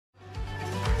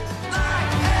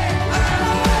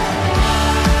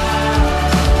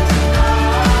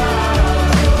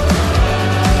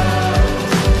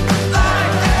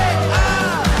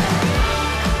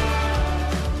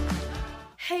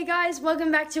welcome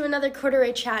back to another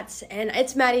Corduroy Chats, and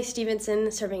it's Maddy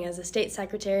Stevenson serving as a state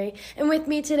secretary, and with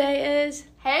me today is...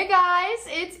 Hey guys,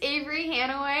 it's Avery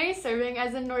Hanaway serving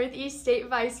as a Northeast State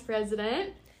Vice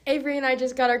President. Avery and I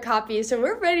just got our copies, so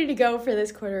we're ready to go for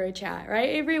this Corduroy Chat, right,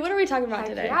 Avery? What are we talking about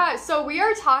today? Yeah, so we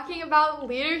are talking about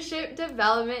leadership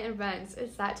development events.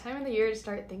 It's that time of the year to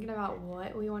start thinking about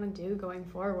what we want to do going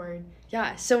forward.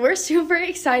 Yeah, so we're super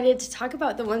excited to talk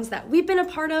about the ones that we've been a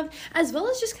part of, as well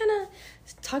as just kind of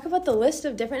talk about the list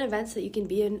of different events that you can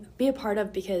be a part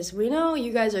of, because we know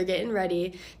you guys are getting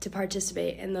ready to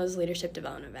participate in those leadership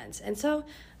development events. And so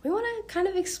we want to kind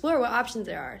of explore what options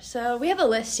there are. So we have a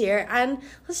list here, and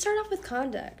let's start off with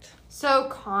conduct. So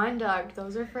conduct,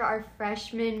 those are for our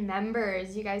freshman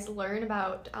members. You guys learn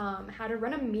about how to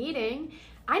run a meeting.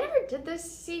 I never did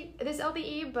this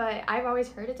LDE, but I've always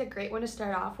heard it's a great one to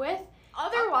start off with.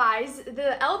 Otherwise,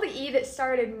 the LDE that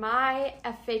started my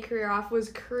FA career off was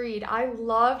Creed. I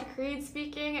loved Creed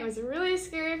speaking. It was really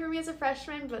scary for me as a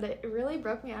freshman, but it really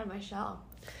broke me out of my shell.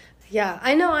 Yeah,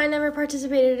 I know I never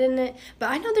participated in it, but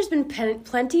I know there's been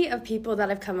plenty of people that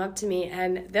have come up to me,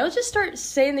 and they'll just start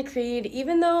saying the Creed,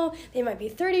 even though they might be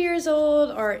 30 years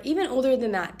old or even older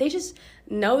than that. They just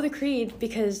know the Creed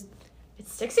because it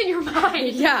sticks in your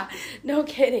mind. Yeah, no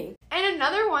kidding. And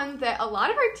another one that a lot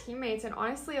of our teammates and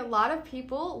honestly a lot of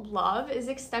people love is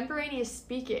extemporaneous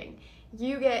speaking.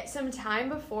 You get some time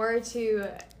before to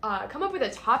come up with a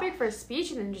topic for a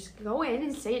speech and then just go in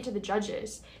and say it to the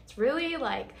judges. It's really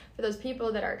like for those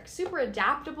people that are super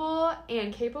adaptable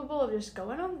and capable of just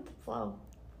going on the flow.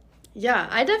 Yeah,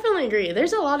 I definitely agree.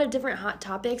 There's a lot of different hot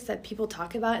topics that people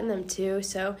talk about in them too.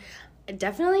 So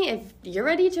definitely, if you're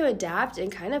ready to adapt and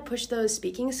kind of push those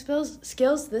speaking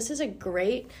skills, this is a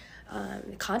great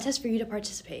contest for you to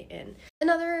participate in.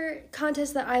 Another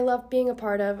contest that I loved being a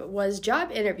part of was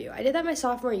job interview. I did that my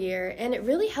sophomore year, and it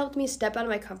really helped me step out of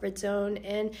my comfort zone,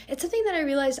 and it's something that I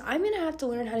realized I'm going to have to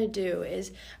learn how to do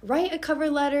is write a cover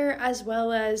letter as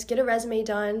well as get a resume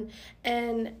done,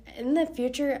 and in the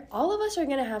future, all of us are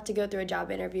going to have to go through a job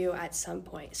interview at some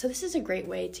point. So this is a great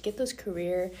way to get those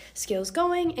career skills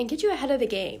going and get you ahead of the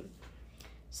game.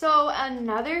 So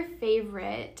another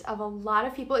favorite of a lot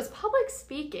of people is public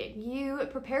speaking. You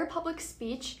prepare a public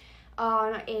speech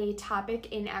on a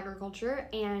topic in agriculture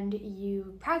and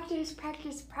you practice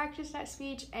that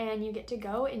speech, and you get to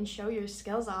go and show your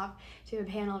skills off to a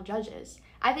panel of judges.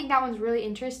 I think that one's really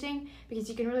interesting because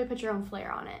you can really put your own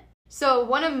flair on it. So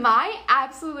one of my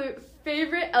absolute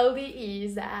favorite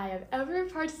LDEs that I have ever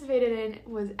participated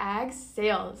in was ag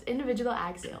sales, individual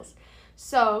ag sales.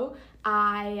 So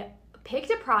I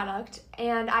picked a product,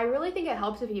 and I really think it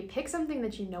helps if you pick something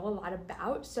that you know a lot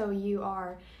about, so you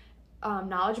are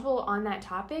knowledgeable on that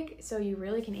topic, so you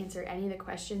really can answer any of the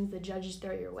questions the judges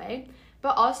throw your way,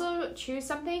 but also choose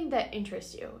something that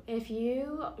interests you. If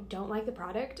you don't like the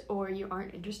product or you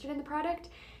aren't interested in the product,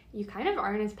 you kind of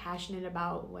aren't as passionate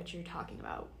about what you're talking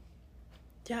about.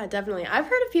 Yeah, definitely. I've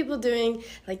heard of people doing,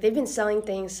 they've been selling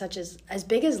things such as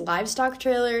big as livestock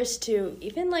trailers to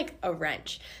even a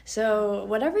wrench. So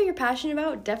whatever you're passionate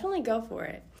about, definitely go for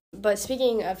it. But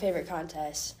speaking of favorite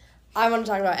contests, I want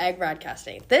to talk about ag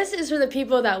broadcasting. This is for the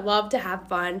people that love to have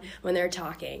fun when they're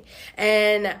talking.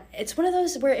 And it's one of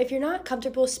those where if you're not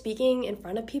comfortable speaking in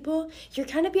front of people, you're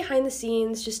kind of behind the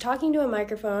scenes, just talking to a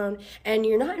microphone, and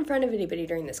you're not in front of anybody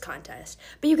during this contest.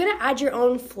 But you're going to add your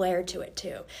own flair to it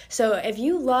too. So if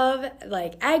you love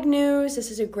ag news, this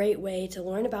is a great way to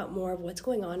learn about more of what's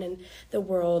going on in the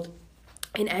world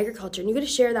in agriculture, and you're going to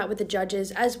share that with the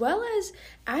judges, as well as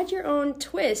add your own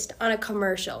twist on a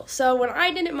commercial. So when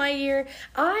I did it my year,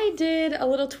 I did a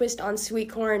little twist on sweet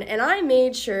corn, and I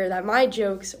made sure that my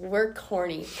jokes were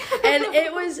corny. And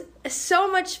it was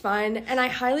so much fun, and I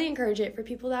highly encourage it for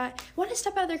people that want to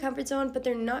step out of their comfort zone, but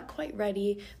they're not quite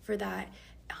ready for that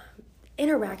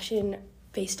interaction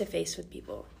face-to-face with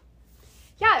people.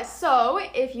 Yeah, so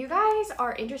if you guys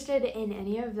are interested in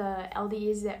any of the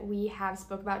LDs that we have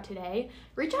spoke about today,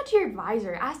 reach out to your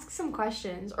advisor, ask some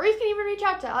questions, or you can even reach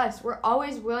out to us. We're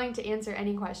always willing to answer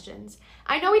any questions.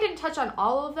 I know we didn't touch on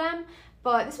all of them,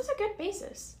 but this was a good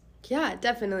basis. Yeah,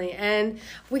 definitely. And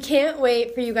we can't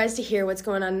wait for you guys to hear what's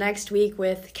going on next week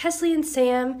with Kesley and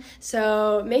Sam.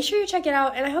 So make sure you check it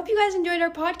out, and I hope you guys enjoyed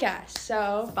our podcast.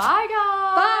 So bye,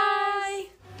 guys. Bye.